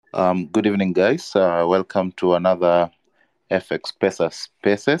Good evening, guys. Welcome to another FX Pesa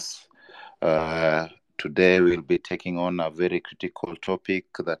Spaces. Uh, Today, we'll be taking on a very critical topic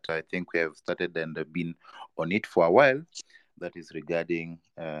that I think we have started and been on it for a while. That is regarding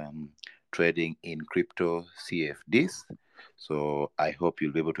trading in crypto CFDs. So, I hope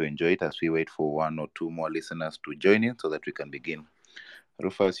you'll be able to enjoy it as we wait for one or two more listeners to join in so that we can begin.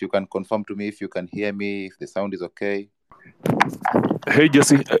 Rufus, you can confirm to me if you can hear me, if the sound is okay. Hey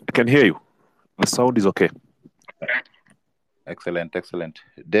Jesse, I can hear you. The sound is okay. Excellent, excellent.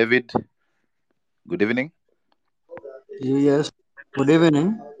 David, good evening. Yes, good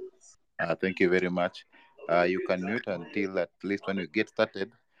evening. Thank you very much. You can mute until at least when we get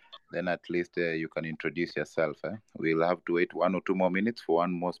started, then at least you can introduce yourself. We'll have to wait one or two more minutes for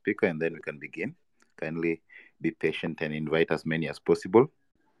one more speaker and then we can begin. Kindly be patient and invite as many as possible.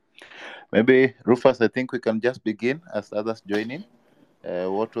 Maybe, Rufus, I think we can just begin as others join in.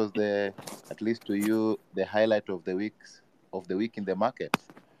 What was at least to you, the highlight of the week in the markets?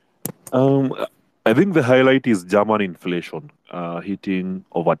 Um, I think the highlight is German inflation hitting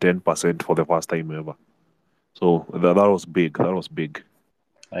over 10% for the first time ever. So that was big. That was big.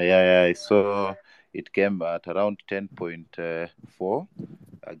 Yeah, I saw it came at around 10.4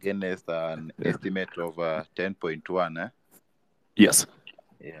 against an Yeah. estimate of 10.1. Yes.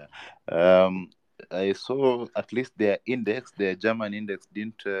 Yeah. Um, I saw at least their German index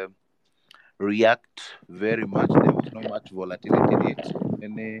didn't react very much. There was not much volatility in it.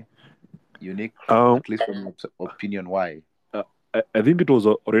 Any unique, Um, at least from your opinion, why? I think it was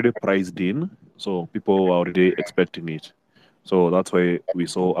already priced in, so people were already expecting it. So that's why we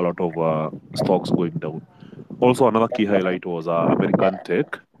saw a lot of stocks going down. Also, another key highlight was American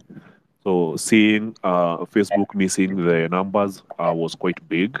tech. So seeing Facebook missing the numbers was quite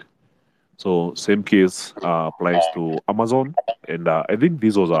big. So same case applies to Amazon, and I think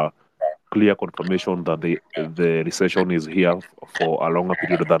this was a clear confirmation that the recession is here for a longer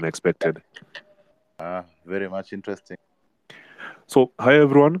period than expected. Very much interesting. So hi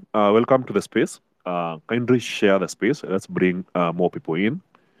everyone, welcome to the space. Kindly share the space. Let's bring more people in.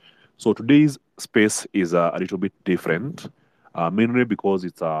 So today's space is a little bit different, mainly because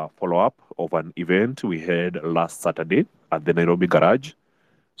it's a follow up of an event we had last Saturday at the Nairobi Garage.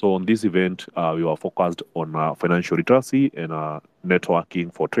 So on this event, we were focused on financial literacy and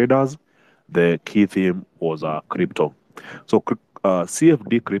networking for traders. The key theme was crypto. So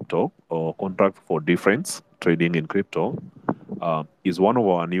CFD crypto, or contract for difference trading in crypto, is one of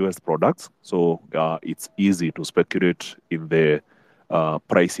our newest products. So it's easy to speculate in the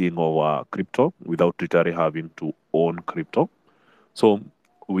pricing of crypto without literally having to own crypto. So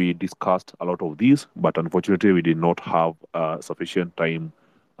we discussed a lot of these, but unfortunately, we did not have sufficient time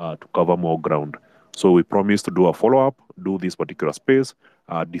to cover more ground. So we promised to do a follow up, do this particular space,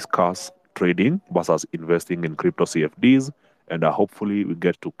 discuss trading versus investing in crypto CFDs, and hopefully we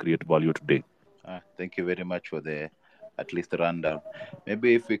get to create value today. Thank you very much for the at least rundown.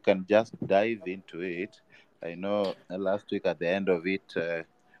 Maybe if we can just dive into it. I know last week at the end of it,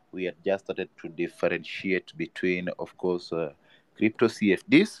 we had just started to differentiate between, of course, crypto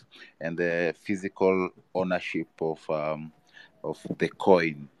CFDs and the physical ownership of the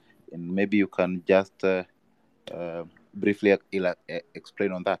coin. And maybe you can just briefly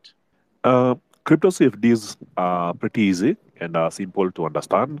explain on that. Uh, Crypto CFDs are pretty easy and simple to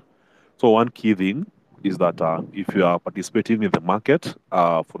understand. So one key thing is that if you are participating in the market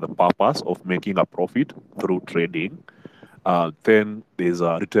for the purpose of making a profit through trading, then there's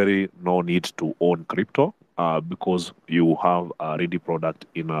literally no need to own crypto because you have a ready product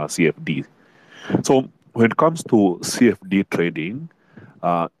in a CFD. So when it comes to CFD trading,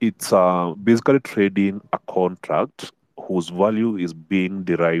 it's basically trading a contract whose value is being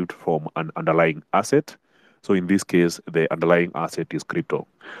derived from an underlying asset. So in this case, the underlying asset is crypto.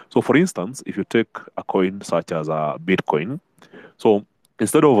 So for instance, if you take a coin such as Bitcoin, so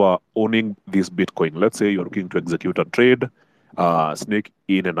instead of owning this Bitcoin, let's say you're looking to execute a trade, snake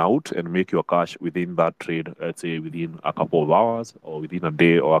in and out and make your cash within that trade, let's say within a couple of hours or within a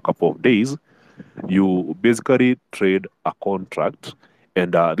day or a couple of days, you basically trade a contract,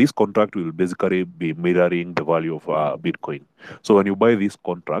 and this contract will basically be mirroring the value of Bitcoin. So when you buy this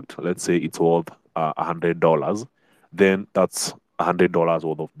contract, let's say it's worth $100, then that's $100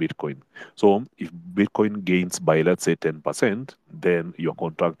 worth of Bitcoin. So if Bitcoin gains by, let's say, 10%, then your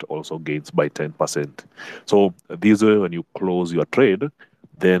contract also gains by 10%. So this way, when you close your trade,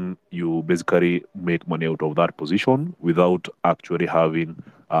 then you basically make money out of that position without actually having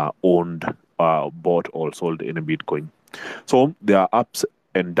owned, bought, or sold any Bitcoin. So there are ups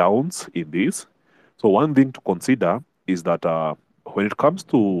and downs in this. So one thing to consider is that when it comes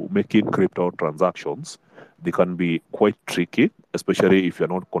to making crypto transactions, they can be quite tricky, especially if you're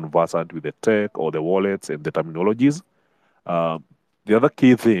not conversant with the tech or the wallets and the terminologies. Uh, the other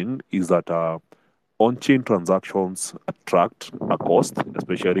key thing is that on-chain transactions attract a cost,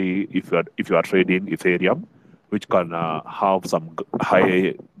 especially if you are trading Ethereum, which can have some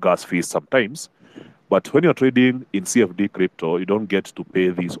high gas fees sometimes. But when you're trading in CFD crypto, you don't get to pay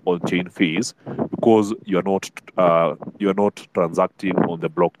these on-chain fees because you're not transacting on the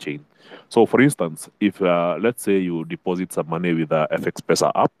blockchain. So, for instance, if let's say you deposit some money with the FX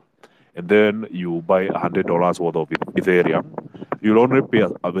Pesa app, and then you buy $100 worth of Ethereum, you'll only pay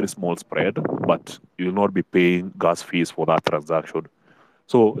a very small spread, but you'll not be paying gas fees for that transaction.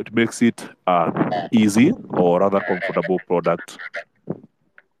 So it makes it an easy or rather comfortable product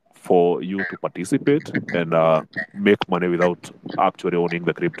for you to participate and make money without actually owning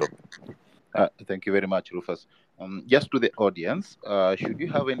the crypto. Thank you very much, Rufus. Just to the audience, should you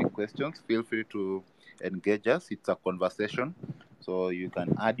have any questions, feel free to engage us. It's a conversation, so you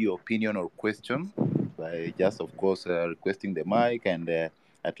can add your opinion or question by just, of course, requesting the mic and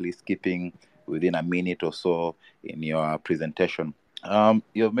at least keeping within a minute or so in your presentation.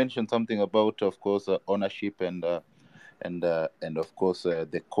 You have mentioned something about, of course, ownership and of course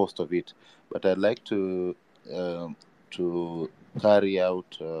the cost of it. But I'd like to carry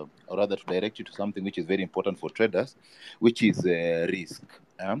out, or rather to direct you to something which is very important for traders, which is risk.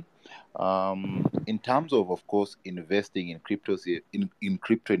 In terms of course, investing in cryptos, in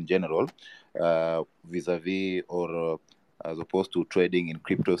crypto in general, vis-a-vis or as opposed to trading in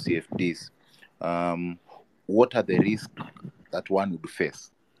crypto CFDs, what are the risks that one would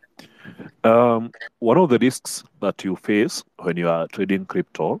face? One of the risks that you face when you are trading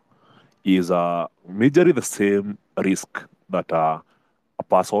crypto is majorly the same risk that a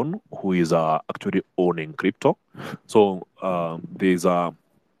person who is actually owning crypto. So there's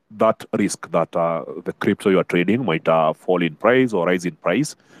that risk that the crypto you are trading might fall in price or rise in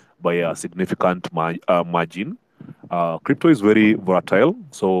price by a significant margin. Crypto is very volatile,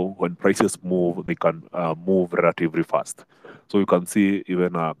 so when prices move, they can move relatively fast. So you can see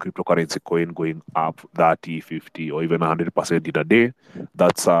even a cryptocurrency coin going up 30, 50, or even 100% in a day.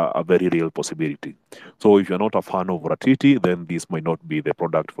 That's a very real possibility. So if you're not a fan of volatility, then this might not be the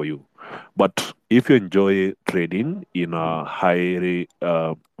product for you. But if you enjoy trading in a highly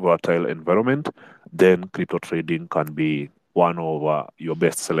volatile environment, then crypto trading can be one of your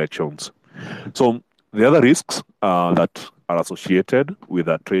best selections. So the other risks that are associated with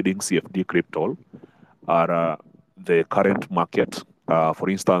trading CFD crypto are the current market. For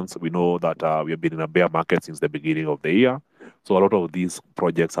instance, we know that we have been in a bear market since the beginning of the year. So a lot of these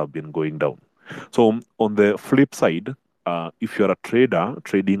projects have been going down. So on the flip side, if you're a trader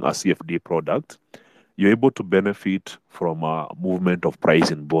trading a CFD product, you're able to benefit from a movement of price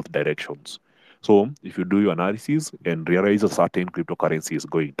in both directions. So if you do your analysis and realize a certain cryptocurrency is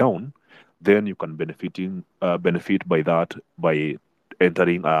going down, then you can benefit by that by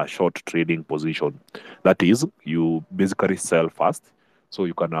entering a short trading position. That is, you basically sell fast. So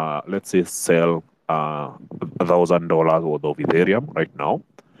you can, let's say, sell $1,000 worth of Ethereum right now.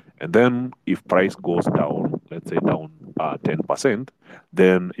 And then if price goes down, let's say down 10%,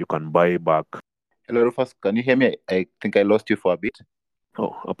 then you can buy back. Hello, Rufus. Can you hear me? I think I lost you for a bit.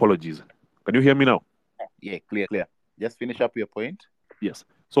 Oh, apologies. Can you hear me now? Yeah, clear. Just finish up your point. Yes.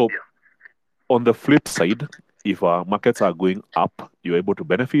 So on the flip side, if markets are going up, you're able to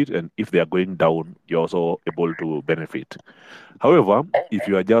benefit, and if they are going down, you're also able to benefit. However, if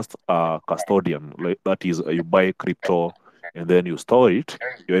you are just a custodian, like that is, you buy crypto and then you store it,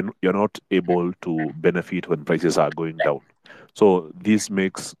 you're not able to benefit when prices are going down. So this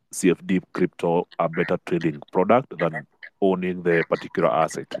makes CFD crypto a better trading product than owning the particular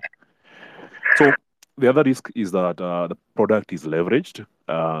asset. So the other risk is that the product is leveraged.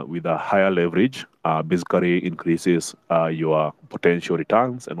 With a higher leverage, basically increases your potential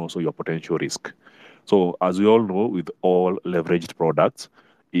returns and also your potential risk. So as we all know, with all leveraged products,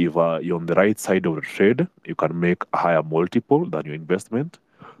 if you're on the right side of the trade, you can make a higher multiple than your investment.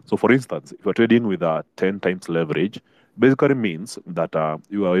 So for instance, if you're trading with a 10 times leverage, basically means that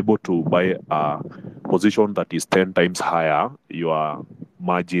you are able to buy a position that is 10 times higher your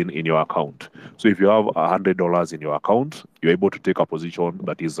margin in your account. So if you have $100 in your account, you're able to take a position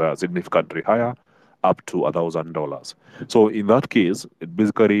that is significantly higher, up to $1,000. So in that case, it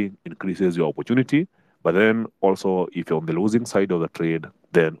basically increases your opportunity. But then also, if you're on the losing side of the trade,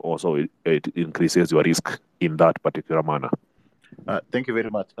 then also it increases your risk in that particular manner. Thank you very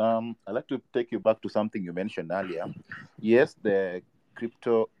much. I'd like to take you back to something you mentioned earlier. Yes, the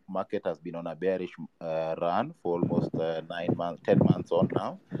crypto market has been on a bearish run for almost 9 months, 10 months on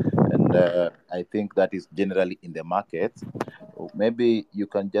now. And I think that is generally in the markets. Maybe you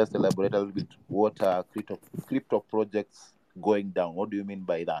can just elaborate a little bit what are crypto projects going down? What do you mean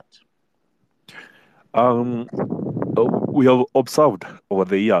by that? We have observed over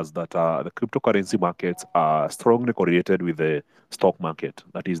the years that the cryptocurrency markets are strongly correlated with the stock market,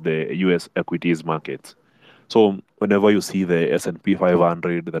 that is the US equities market. So whenever you see the S&P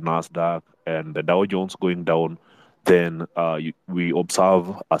 500, the Nasdaq, and the Dow Jones going down, then we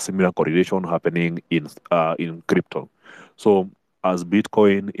observe a similar correlation happening in crypto. So as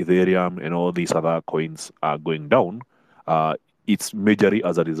Bitcoin, Ethereum, and all these other coins are going down, it's majorly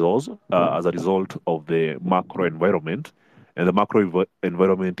as a result of the macro environment, and the macro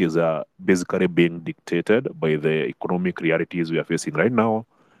environment is basically being dictated by the economic realities we are facing right now,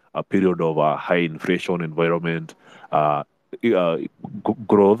 a period of high inflation environment. Economic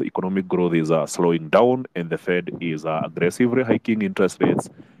growth is slowing down, and the Fed is aggressively hiking interest rates,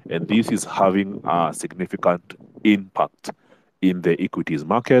 and this is having a significant impact in the equities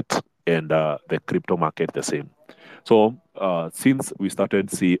market and the crypto market the same. So since we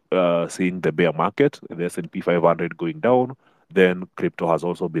started seeing the bear market, the S&P 500 going down, then crypto has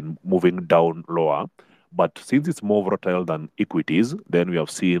also been moving down lower. But since it's more volatile than equities, then we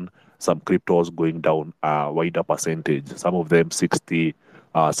have seen some cryptos going down a wider percentage, some of them 60,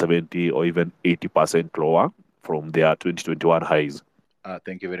 70, or even 80% lower from their 2021 highs.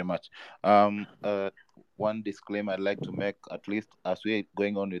 Thank you very much. One disclaimer I'd like to make, at least as we're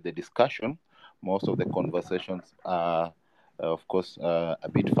going on with the discussion, most of the conversations are, of course, a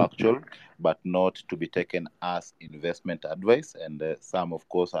bit factual, but not to be taken as investment advice. And some, of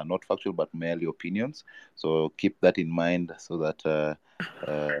course, are not factual, but merely opinions. So keep that in mind so that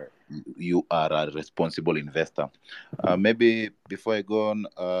you are a responsible investor. Maybe before I go on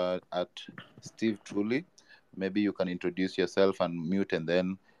at Steve Truly, maybe you can introduce yourself and mute and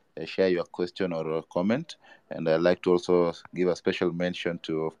then share your question or a comment. And I'd like to also give a special mention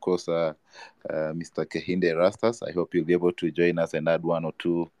to, of course, Mr. Kehinde Rastas. I hope you'll be able to join us and add one or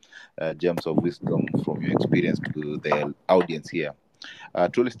two gems of wisdom from your experience to the audience here.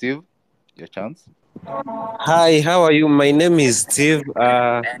 Truly, Steve, your chance. Hi, how are you? My name is Steve.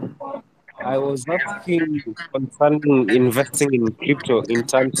 I was asking concerning investing in crypto in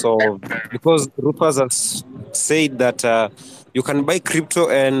terms of, because Rufus has said that you can buy crypto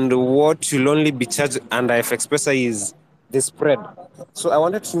and what you'll only be charged under FXPesa is the spread. So I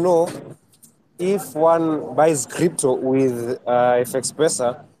wanted to know if one buys crypto with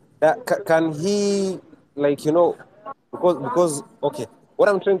FXPesa, can he, like, because okay, what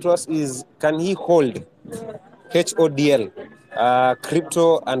I'm trying to ask is, can he hold HODL,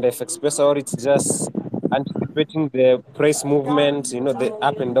 crypto and FXPesa, or it's just anticipating the price movement, the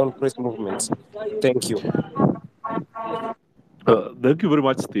up and down price movements? Thank you. Thank you very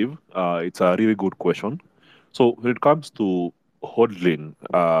much, Steve. It's a really good question. So when it comes to hodling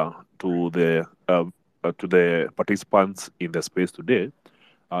to the participants in the space today,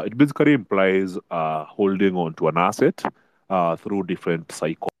 it basically implies holding on to an asset through different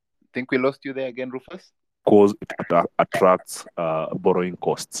cycles. I think we lost you there again, Rufus. Because it attracts borrowing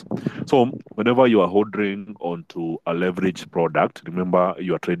costs. So whenever you are holding onto a leveraged product, remember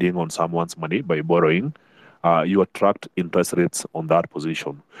you are trading on someone's money by borrowing, you attract interest rates on that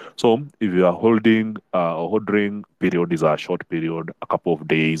position. So if you are holding a holding period is a short period, a couple of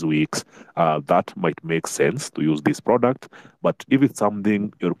days, weeks, that might make sense to use this product. But if it's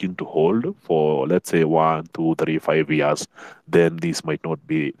something you're looking to hold for, let's say 1, 2, 3, 5 years, then this might not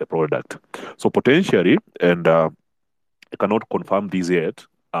be the product. So potentially, and I cannot confirm this yet,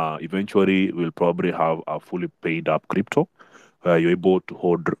 eventually we'll probably have a fully paid up crypto where you're able to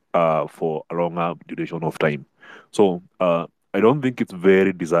hold for a longer duration of time. So I don't think it's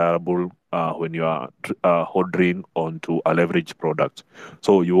very desirable when you are holding onto a leverage product.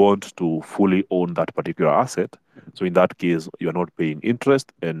 So you want to fully own that particular asset. So in that case, you're not paying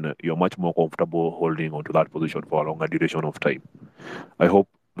interest and you're much more comfortable holding onto that position for a longer duration of time. I hope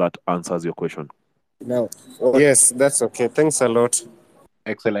that answers your question. No. Yes, that's okay. Thanks a lot.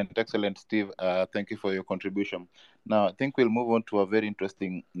 Excellent, Steve. Thank you for your contribution. Now, I think we'll move on to a very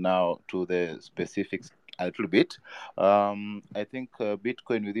interesting now to the specifics a little bit. I think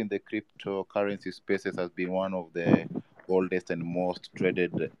Bitcoin within the cryptocurrency spaces has been one of the oldest and most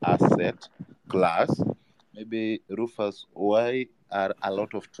traded asset class. Maybe, Rufus, why are a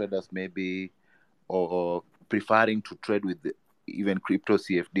lot of traders maybe or preferring to trade with even crypto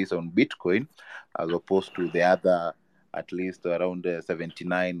CFDs on Bitcoin as opposed to the other at least around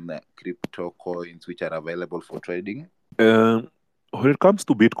 79 crypto coins which are available for trading? When it comes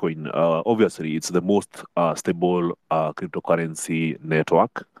to Bitcoin, obviously it's the most stable cryptocurrency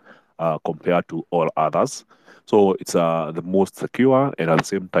network compared to all others. So it's the most secure, and at the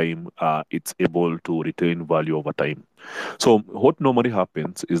same time, it's able to retain value over time. So what normally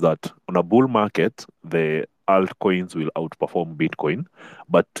happens is that on a bull market, the altcoins will outperform Bitcoin,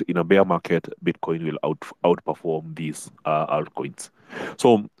 but in a bear market, Bitcoin will outperform these altcoins.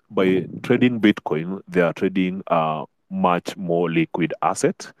 So by trading Bitcoin, they are trading a much more liquid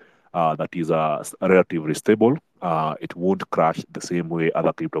asset that is relatively stable. It won't crash the same way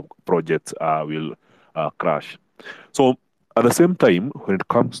other crypto projects will crash. So at the same time, when it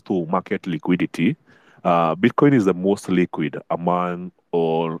comes to market liquidity, Bitcoin is the most liquid among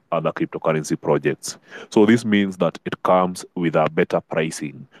all other cryptocurrency projects. So this means that it comes with a better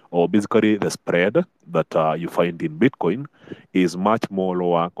pricing, or basically the spread that you find in Bitcoin is much more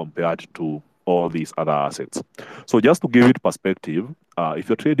lower compared to all these other assets. So just to give it perspective, if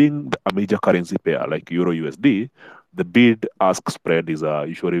you're trading a major currency pair like Euro USD, the bid ask spread is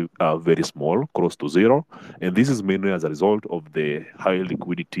usually very small, close to zero. And this is mainly as a result of the high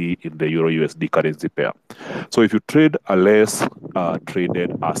liquidity in the Euro USD currency pair. So if you trade a less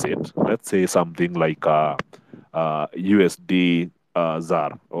traded asset, let's say something like USD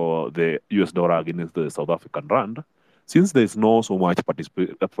ZAR or the US dollar against the South African rand, since there's no so much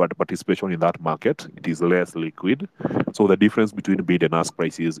participation in that market, it is less liquid. So the difference between bid and ask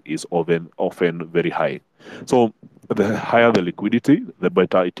prices is often very high. So the higher the liquidity, the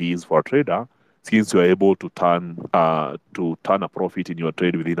better it is for a trader, since you are able to turn a profit in your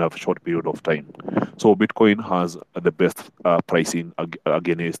trade within a short period of time. So Bitcoin has the best pricing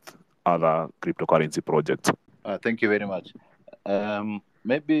against other cryptocurrency projects. Thank you very much.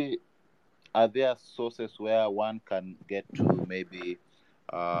 Maybe are there sources where one can get to maybe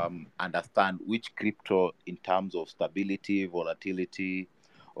understand which crypto in terms of stability, volatility,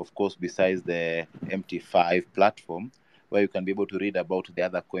 of course, besides the MT5 platform, where you can be able to read about the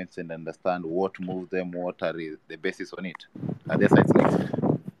other coins and understand what moves them, what are the basis on it? Are there sites like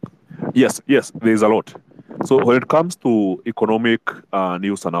that? Yes, there's a lot. So when it comes to economic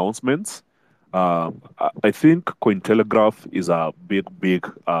news announcements, I think Cointelegraph is a big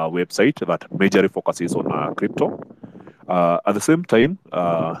website that majorly focuses on crypto. At the same time,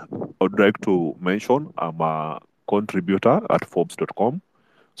 I would like to mention I'm a contributor at Forbes.com.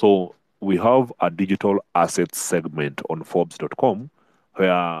 So we have a digital assets segment on Forbes.com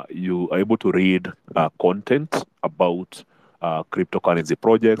where you are able to read content about cryptocurrency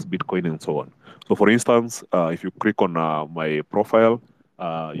projects, Bitcoin, and so on. So, for instance, if you click on my profile,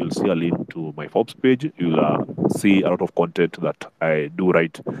 you'll see a link to my Forbes page. You'll see a lot of content that I do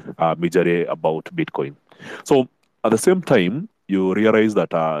write majorly about Bitcoin. So, at the same time, you realize that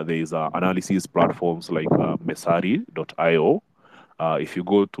there is analysis platforms like Messari.io. If you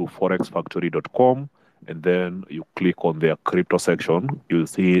go to forexfactory.com and then you click on their crypto section, you'll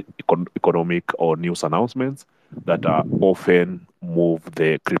see economic or news announcements that often move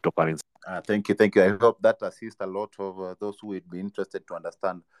the cryptocurrency. Thank you. I hope that assists a lot of those who would be interested to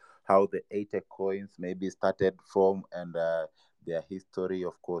understand how the ATEC coins maybe started from and their history,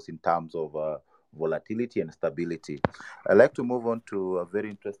 of course, in terms of volatility and stability. I'd like to move on to a very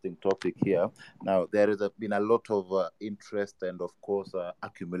interesting topic here. Now, there has been a lot of interest and, of course,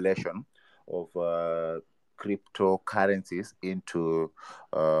 accumulation of cryptocurrencies into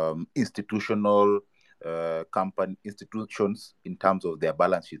institutional company institutions in terms of their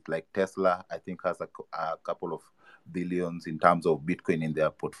balance sheet. Like Tesla, I think has a couple of billions in terms of Bitcoin in their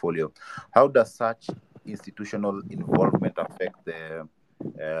portfolio. How does such institutional involvement affect the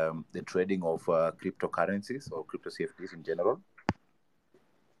trading of cryptocurrencies or crypto CFDs in general?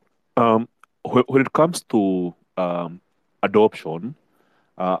 When it comes to adoption,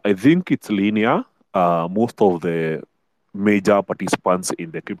 I think it's linear. Most of the major participants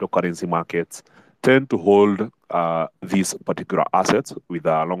in the cryptocurrency markets tend to hold these particular assets with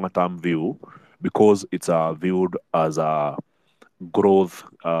a longer term view because it's viewed as a growth,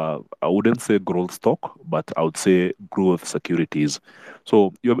 I wouldn't say growth stock, but I would say growth securities.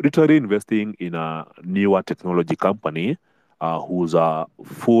 So you're literally investing in a newer technology company whose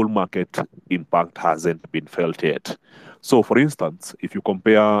full market impact hasn't been felt yet. So, for instance, if you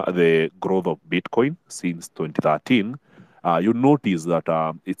compare the growth of Bitcoin since 2013, you notice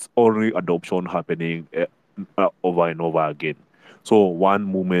that it's only adoption happening over and over again. So one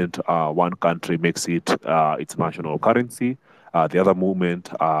moment, one country makes it its national currency. The other moment,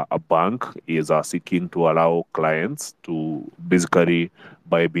 a bank is seeking to allow clients to basically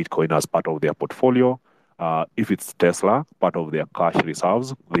buy Bitcoin as part of their portfolio. If it's Tesla, part of their cash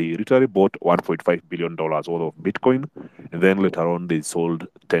reserves, they literally bought $1.5 billion worth of Bitcoin, and then later on they sold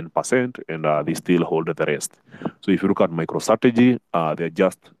 10%, and they still hold the rest. So if you look at MicroStrategy, they're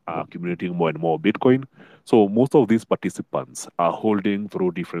just accumulating more and more Bitcoin. So most of these participants are holding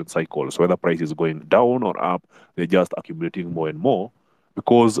through different cycles, whether price is going down or up, they're just accumulating more and more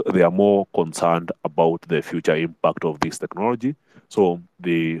because they are more concerned about the future impact of this technology. So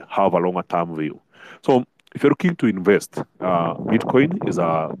they have a longer term view. So if you're looking to invest, Bitcoin is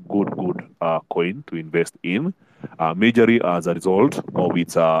a good coin to invest in, majorly as a result of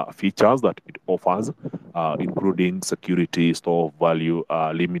its features that it offers, including security, store of value,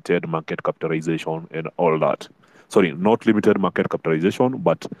 limited market capitalization, and all that. Sorry, not limited market capitalization,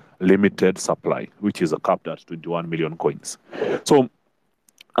 but limited supply, which is capped at 21 million coins. So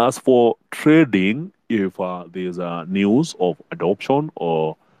as for trading, if there's a news of adoption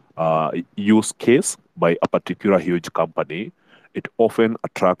or use case by a particular huge company, it often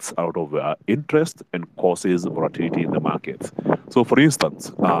attracts a lot of interest and causes volatility in the markets. So, for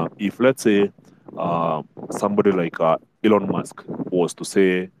instance, if let's say somebody like Elon Musk was to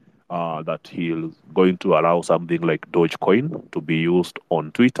say that he's going to allow something like Dogecoin to be used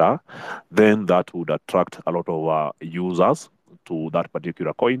on Twitter, then that would attract a lot of users to that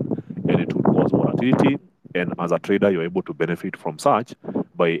particular coin, and it would cause volatility. And as a trader, you're able to benefit from such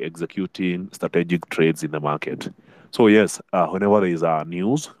by executing strategic trades in the market. So yes, whenever there is a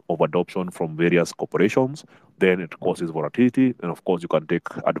news of adoption from various corporations, then it causes volatility, and of course, you can take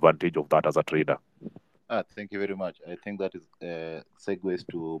advantage of that as a trader. Thank you very much. I think that is segues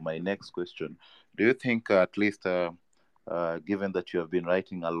to my next question. Do you think, at least, given that you have been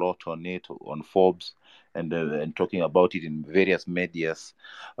writing a lot on it, on Forbes, and talking about it in various medias,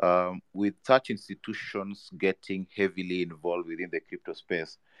 with such institutions getting heavily involved within the crypto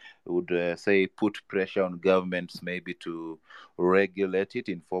space, would say put pressure on governments maybe to regulate it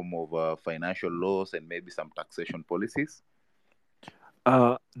in form of financial laws and maybe some taxation policies?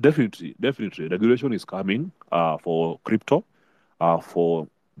 Definitely. Regulation is coming for crypto. For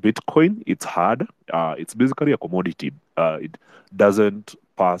Bitcoin, it's hard. It's basically a commodity. It doesn't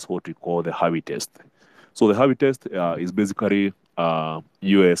pass what we call the Harvey test. So the Harvey test is basically a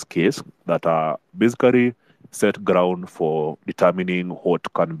US case that basically set ground for determining what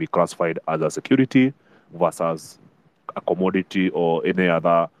can be classified as a security versus a commodity or any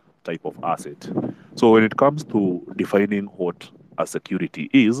other type of asset. So when it comes to defining what a security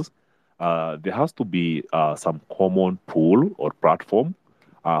is, there has to be some common pool or platform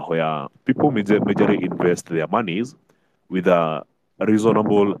where people majorly invest their monies with a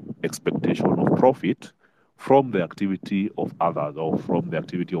reasonable expectation of profit from the activity of others or from the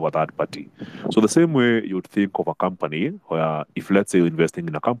activity of a third party. So the same way you would think of a company where if let's say you're investing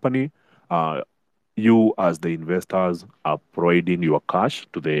in a company, you as the investors are providing your cash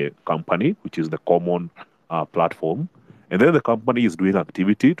to the company, which is the common platform. And then the company is doing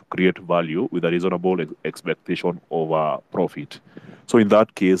activity to create value with a reasonable expectation of profit. So in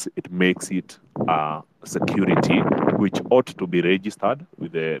that case, it makes it security, which ought to be registered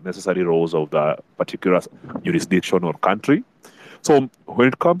with the necessary rules of the particular jurisdiction or country. So when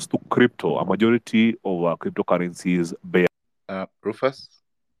it comes to crypto, a majority of cryptocurrencies bear Rufus,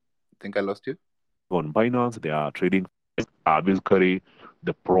 I think I lost you. on Binance. They are trading basically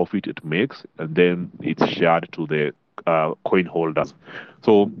the profit it makes, and then it's shared to the coin holders.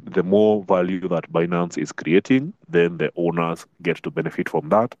 So the more value that Binance is creating, then the owners get to benefit from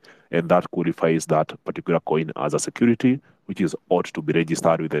that, and that qualifies that particular coin as a security, which is ought to be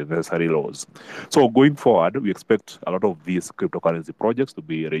registered with the necessary laws. So going forward, we expect a lot of these cryptocurrency projects to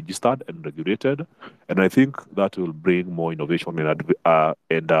be registered and regulated, and I think that will bring more innovation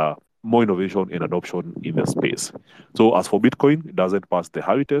and more innovation and adoption in the space. So as for Bitcoin, it doesn't pass the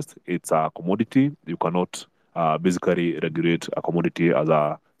Harvey test. It's a commodity. You cannot basically regulate a commodity as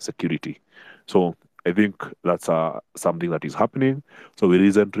a security. So I think that's something that is happening. So we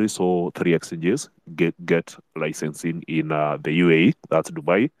recently saw 3 exchanges get licensing in the UAE, that's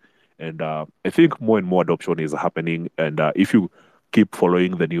Dubai. And I think more and more adoption is happening. And if you keep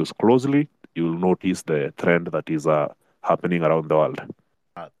following the news closely, you will notice the trend that is happening around the world.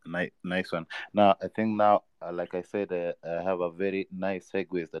 Nice one. Now, I think now, like I said, I have a very nice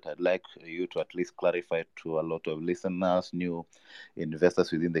segues that I'd like you to at least clarify to a lot of listeners, new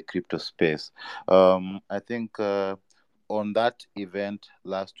investors within the crypto space. I think on that event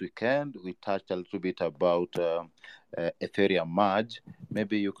last weekend, we touched a little bit about Ethereum merge.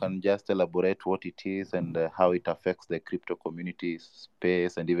 Maybe you can just elaborate what it is and how it affects the crypto community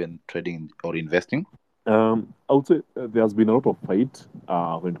space and even trading or investing. I would say there has been a lot of fight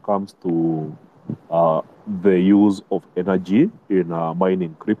when it comes to the use of energy in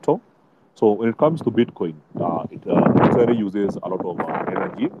mining crypto. So when it comes to Bitcoin, it actually uses a lot of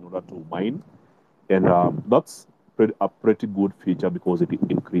energy in order to mine, and that's a pretty good feature because it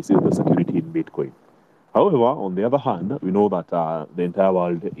increases the security in Bitcoin. However, on the other hand, we know that the entire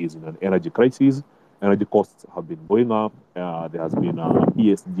world is in an energy crisis. Energy costs have been going up. There has been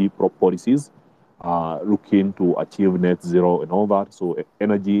ESG policies looking to achieve net zero and all that. So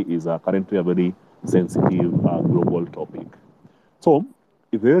energy is currently a very sensitive global topic. So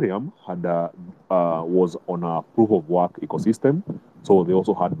Ethereum had was on a proof of work ecosystem. So they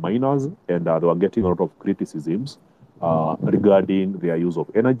also had miners, and they were getting a lot of criticisms regarding their use of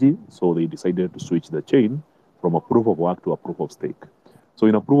energy. So they decided to switch the chain from a proof of work to a proof of stake. So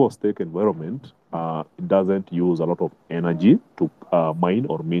in a proof of stake environment, it doesn't use a lot of energy to mine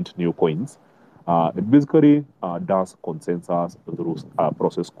or mint new coins. It basically does consensus through a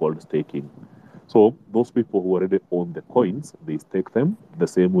process called staking. So those people who already own the coins, they stake them the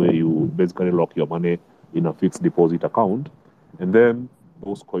same way you basically lock your money in a fixed deposit account, and then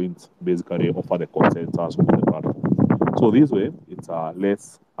those coins basically offer the consensus of the platform. So this way, it's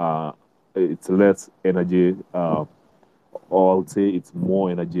less energy, or I would say it's more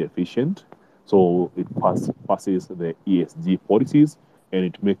energy efficient. So it passes the ESG policies, and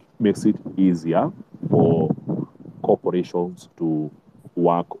it makes it easier for corporations to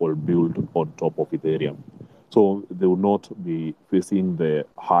work or build on top of Ethereum. So they will not be facing the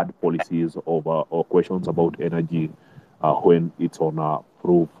hard policies or questions about energy when it's on a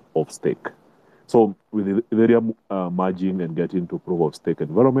proof of stake. So with Ethereum merging and getting to proof of stake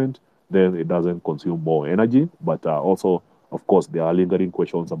environment, then it doesn't consume more energy. But also, of course, there are lingering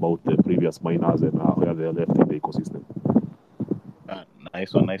questions about the previous miners and where they're left in the ecosystem.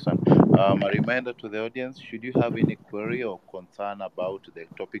 Nice one, nice one. A reminder to the audience, should you have any query or concern about the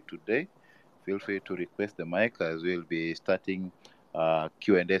topic today, feel free to request the mic as we'll be starting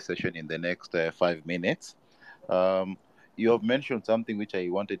Q&A session in the next 5 minutes. You have mentioned something which I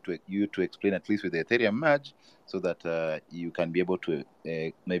wanted you to explain, at least with the Ethereum merge, so that you can be able to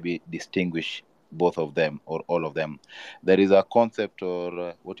maybe distinguish both of them or all of them. There is a concept,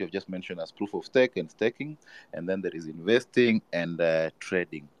 or what you have just mentioned, as proof of stake and staking, and then there is investing and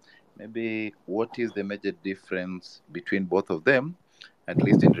trading. Maybe what is the major difference between both of them, at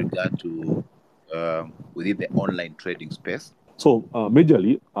least in regard to within the online trading space? So,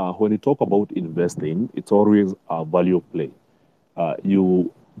 majorly, when you talk about investing, it's always a value play.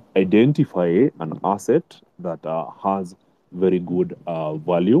 You identify an asset that has very good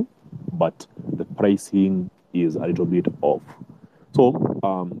value, but the pricing is a little bit off.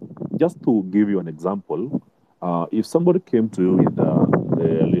 So, just to give you an example, if somebody came to you with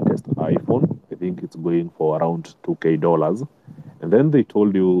the latest iPhone, I think it's going for around $2K, and then they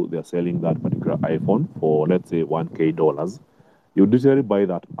told you they're selling that particular iPhone for, let's say, $1K, you usually buy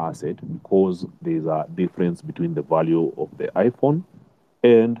that asset because there's a difference between the value of the iPhone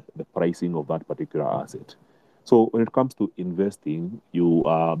and the pricing of that particular asset. So when it comes to investing, you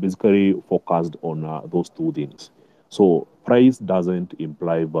are basically focused on those two things. So price doesn't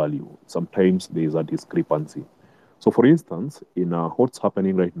imply value. Sometimes there is a discrepancy. So for instance, in what's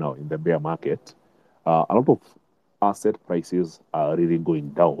happening right now in the bear market, a lot of asset prices are really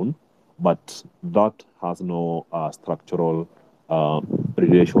going down, but that has no structural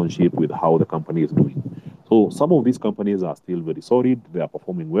relationship with how the company is doing. So some of these companies are still very solid. They are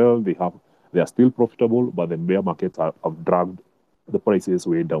performing well. They are still profitable, but the bear markets have dragged the prices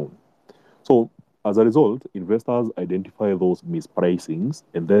way down. So as a result, investors identify those mispricings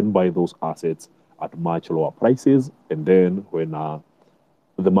and then buy those assets at much lower prices. And then when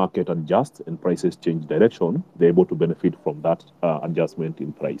the market adjusts and prices change direction, they're able to benefit from that adjustment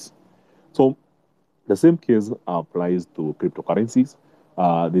in price. So the same case applies to cryptocurrencies.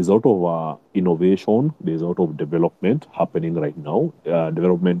 There's a lot of innovation, there's a lot of development happening right now.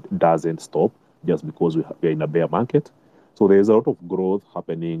 Development doesn't stop just because we're in a bear market. So there's a lot of growth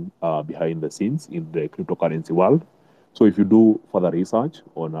happening behind the scenes in the cryptocurrency world. So if you do further research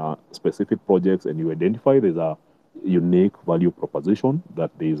on specific projects and you identify there's a unique value proposition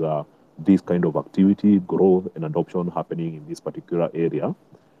that there's this kind of activity, growth, and adoption happening in this particular area,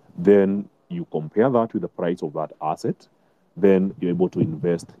 then you compare that with the price of that asset, then you're able to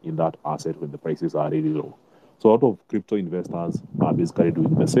invest in that asset when the prices are really low. So a lot of crypto investors are basically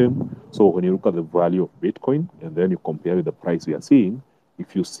doing the same. So when you look at the value of Bitcoin and then you compare with the price we are seeing,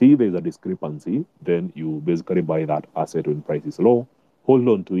 if you see there's a discrepancy, then you basically buy that asset when price is low, hold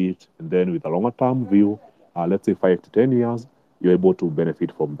on to it, and then with a longer term view, let's say 5 to 10 years, you're able to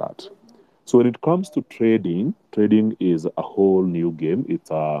benefit from that. So when it comes to trading, trading is a whole new game.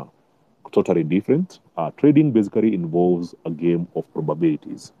 It's totally different. Trading basically involves a game of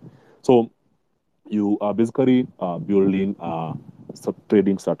probabilities. So you are basically building a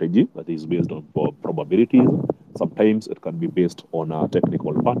trading strategy that is based on probabilities. Sometimes it can be based on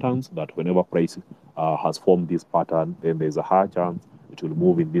technical patterns that whenever price has formed this pattern, then there's a high chance it will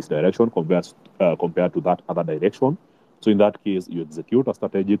move in this direction compared to that other direction. So in that case, you execute a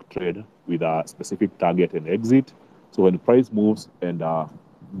strategic trade with a specific target and exit. So when the price moves and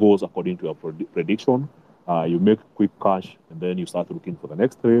goes according to your prediction, you make quick cash and then you start looking for the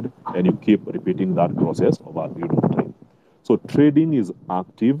next trade and you keep repeating that process over a period of time. So trading is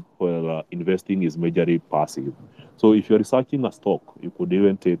active while investing is majorly passive. So if you're researching a stock, you could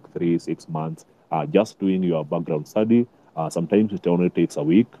even take 3 6 months just doing your background study. Sometimes it only takes a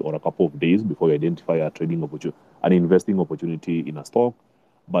week or a couple of days before you identify a trading opportunity, an investing opportunity in a stock.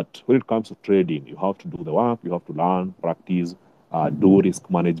 But when it comes to trading, you have to do the work, you have to learn, practice, do risk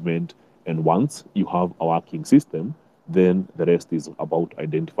management. And once you have a working system, then the rest is about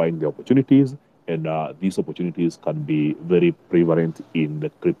identifying the opportunities. And these opportunities can be very prevalent in the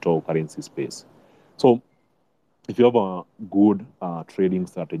cryptocurrency space. So if you have a good trading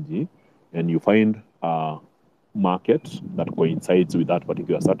strategy and you find a market that coincides with that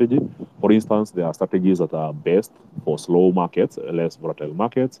particular strategy, for instance, there are strategies that are best for slow markets, less volatile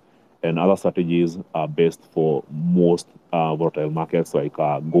markets, and other strategies are best for most volatile markets like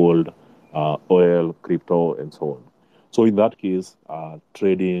gold, oil, crypto, and so on. So in that case,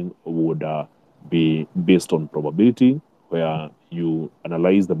 trading would be based on probability, where you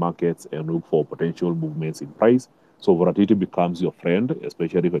analyze the markets and look for potential movements in price. So volatility becomes your friend,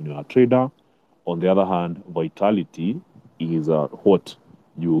 especially when you're a trader. On the other hand, vitality is what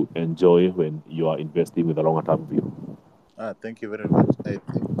you enjoy when you are investing with a longer term view. Thank you very much. I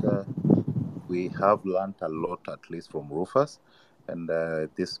think we have learned a lot, at least from Rufus. And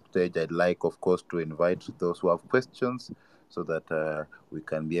at this stage, I'd like, of course, to invite those who have questions so that we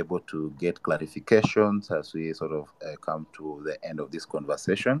can be able to get clarifications as we sort of come to the end of this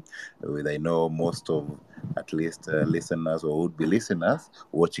conversation. With I know most of, at least, listeners or would be listeners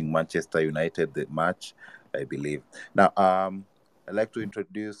watching Manchester United the match, I believe. Now, I'd like to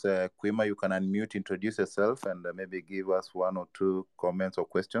introduce Kwima. You can unmute, introduce yourself, and maybe give us one or two comments or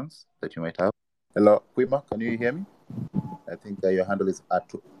questions that you might have. Hello, Kwima, can you hear me? I think your handle is at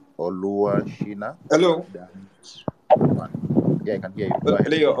Oluwashina. Hello. Yeah, I can hear you. Go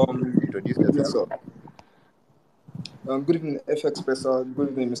ahead. Hello, Introduce yes, yourself. sir. Good evening, FX Pesa. Good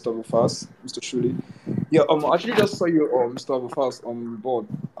evening, Mr. Rufus, Mr. Shuli. Yeah, I actually just saw you, Mr. Rufus, on board,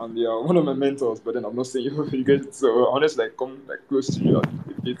 and you're one of my mentors. But then I'm not saying you guys. So honestly, come close to you.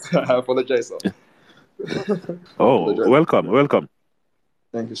 I apologize, sir. Welcome.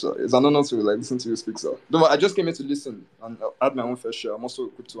 Thank you, sir. It's an honor to listen to you speak, sir. No, I just came here to listen and add my own fair share. I'm also a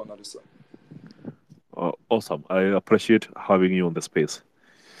crypto analyst, sir. Awesome. I appreciate having you on the space.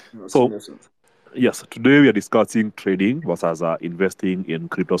 So, yes, today we are discussing trading versus investing in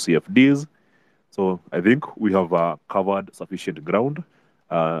crypto CFDs. So I think we have covered sufficient ground.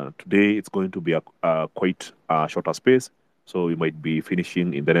 Today it's going to be a quite shorter space, so we might be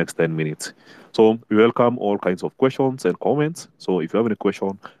finishing in the next 10 minutes. So we welcome all kinds of questions and comments. So if you have any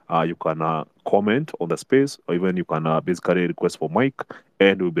question, you can comment on the space, or even you can basically request for mic,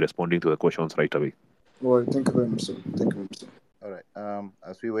 and we'll be responding to the questions right away. Well, thank you very much, sir. Thank you very much, sir. All right.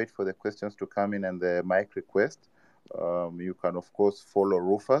 As we wait for the questions to come in and the mic request, you can, of course, follow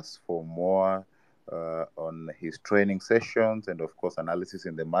Rufus for more on his training sessions and, of course, analysis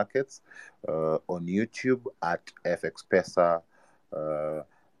in the markets on YouTube at FX Pesa.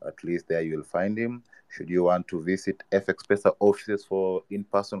 At least there you'll find him. Should you want to visit FX Pesa offices for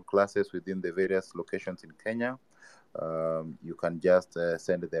in-person classes within the various locations in Kenya, you can just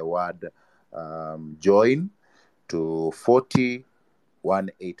send the word join to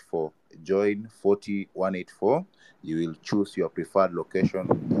 40184. Join 40184. You will choose your preferred location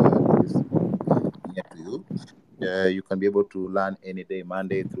near to you. You can be able to learn any day,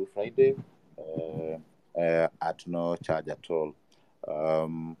 Monday through Friday, at no charge at all.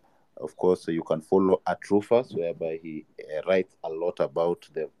 Of course, you can follow at Rufus, whereby he writes a lot about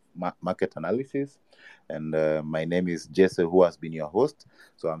the market analysis. And my name is Jesse, who has been your host.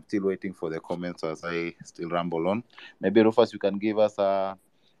 So I'm still waiting for the comments as I still ramble on. Maybe, Rufus, you can give us a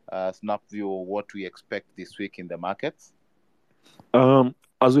snap view of what we expect this week in the markets.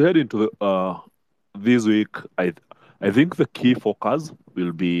 As we head into this week, I think the key focus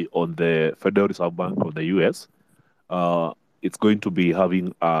will be on the Federal Reserve Bank of the US. It's going to be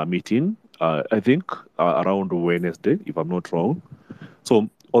having a meeting, I think, around Wednesday, if I'm not wrong. So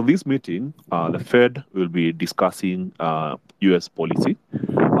on this meeting, the Fed will be discussing US policy.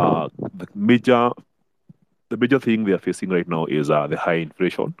 the major thing they are facing right now is the high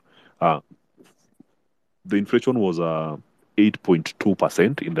inflation. The inflation was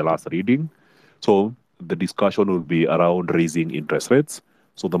 8.2% in the last reading. So the discussion will be around raising interest rates.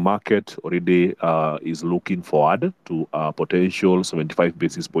 So the market already is looking forward to a potential 75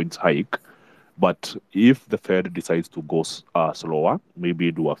 basis points hike. But if the Fed decides to go slower,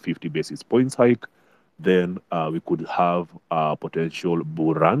 maybe do a 50 basis points hike, then we could have a potential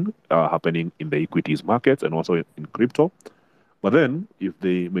bull run happening in the equities markets and also in crypto. But then, if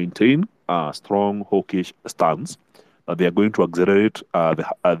they maintain a strong hawkish stance, they are going to accelerate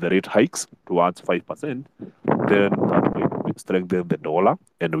the rate hikes towards 5%, then that might strengthen the dollar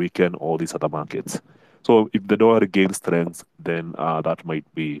and weaken all these other markets. So if the dollar gains strength, then that might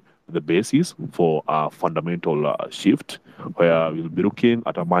be the basis for a fundamental shift where we'll be looking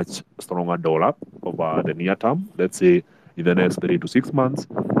at a much stronger dollar over the near term, let's say in the next 3 to 6 months.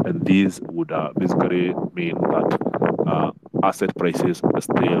 And this would basically mean that asset prices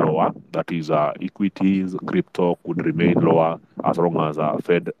stay lower. That is, equities, crypto could remain lower as long as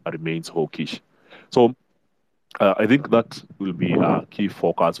Fed remains hawkish. So I think that will be a key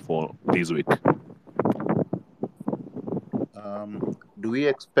focus for this week. Do we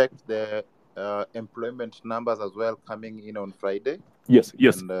expect the employment numbers as well coming in on Friday? Yes,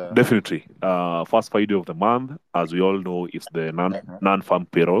 And, definitely. First Friday of the month, as we all know, is the non-farm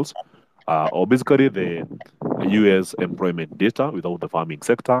payrolls, or basically the U.S. employment data without the farming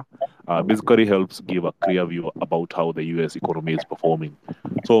sector. Basically helps give a clear view about how the U.S. economy is performing.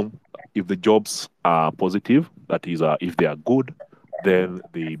 So if the jobs are positive, that is, if they are good, then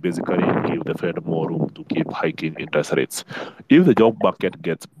they basically give the Fed more room to keep hiking interest rates. If the job market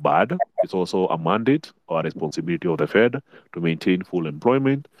gets bad, it's also a mandate or a responsibility of the Fed to maintain full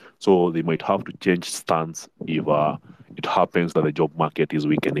employment. So they might have to change stance if it happens that the job market is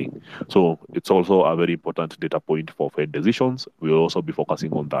weakening. So it's also a very important data point for Fed decisions. We'll also be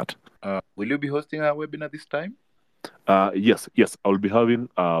focusing on that. Will you be hosting a webinar this time? Yes, I'll be having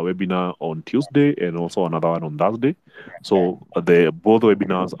a webinar on Tuesday and also another one on Thursday. So both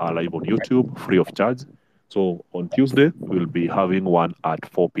webinars are live on YouTube, free of charge. So on Tuesday, we'll be having one at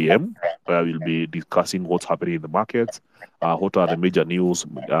 4 p.m. where we'll be discussing what's happening in the markets, what are the major news,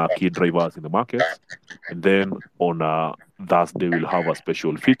 key drivers in the markets. And then on Thursday, we'll have a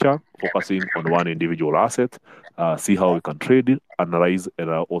special feature focusing on one individual asset, see how we can trade it, analyze, and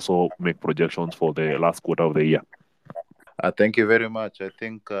also make projections for the last quarter of the year. Thank you very much. I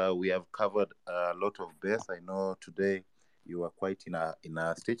think we have covered a lot of base. I know today you are quite in a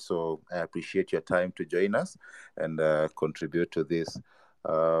stage, so I appreciate your time to join us and contribute to this.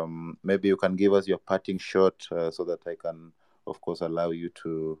 Maybe you can give us your parting shot so that I can, of course, allow you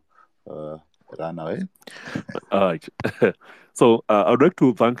to run away. All right. So I'd like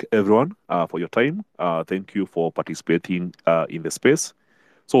to thank everyone for your time. Thank you for participating in the space.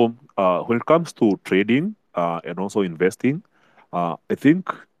 So when it comes to trading and also investing, I think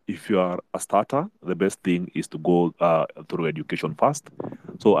if you are a starter, the best thing is to go through education first.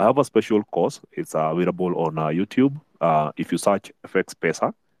 So I have a special course. It's available on YouTube. If you search FX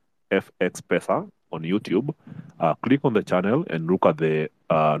Pesa on YouTube, click on the channel and look at the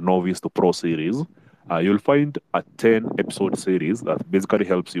Novice to Pro series. You'll find a 10-episode series that basically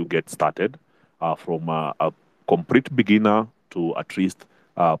helps you get started from a complete beginner to at least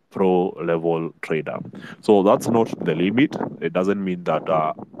pro level trader. So that's not the limit. It doesn't mean that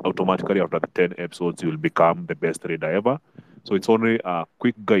automatically after the 10 episodes you'll become the best trader ever. So it's only a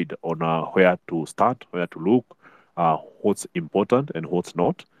quick guide on where to start, where to look, what's important and what's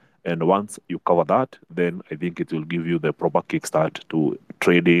not. And once you cover that, then I think it will give you the proper kickstart to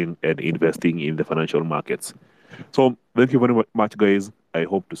trading and investing in the financial markets. So thank you very much, guys. I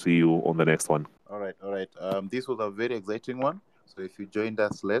hope to see you on the next one. All right. This was a very exciting one. So if you joined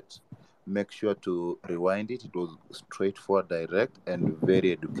us late, make sure to rewind it. It was straightforward, direct, and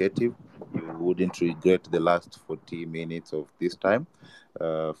very educative. You wouldn't regret the last 40 minutes of this time.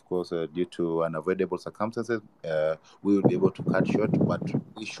 Of course, due to unavoidable circumstances, we will be able to cut short, but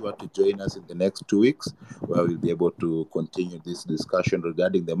be sure to join us in the next 2 weeks, where we'll be able to continue this discussion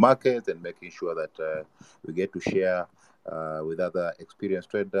regarding the market and making sure that we get to share with other experienced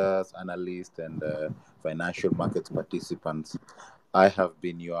traders, analysts, and financial markets participants. I have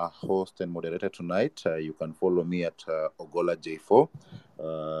been your host and moderator tonight. You can follow me at Ogola J4.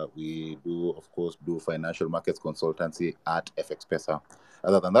 We do, of course, do financial markets consultancy at FX Pesa.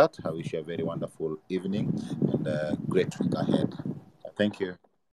 Other than that, I wish you a very wonderful evening and a great week ahead. Thank you.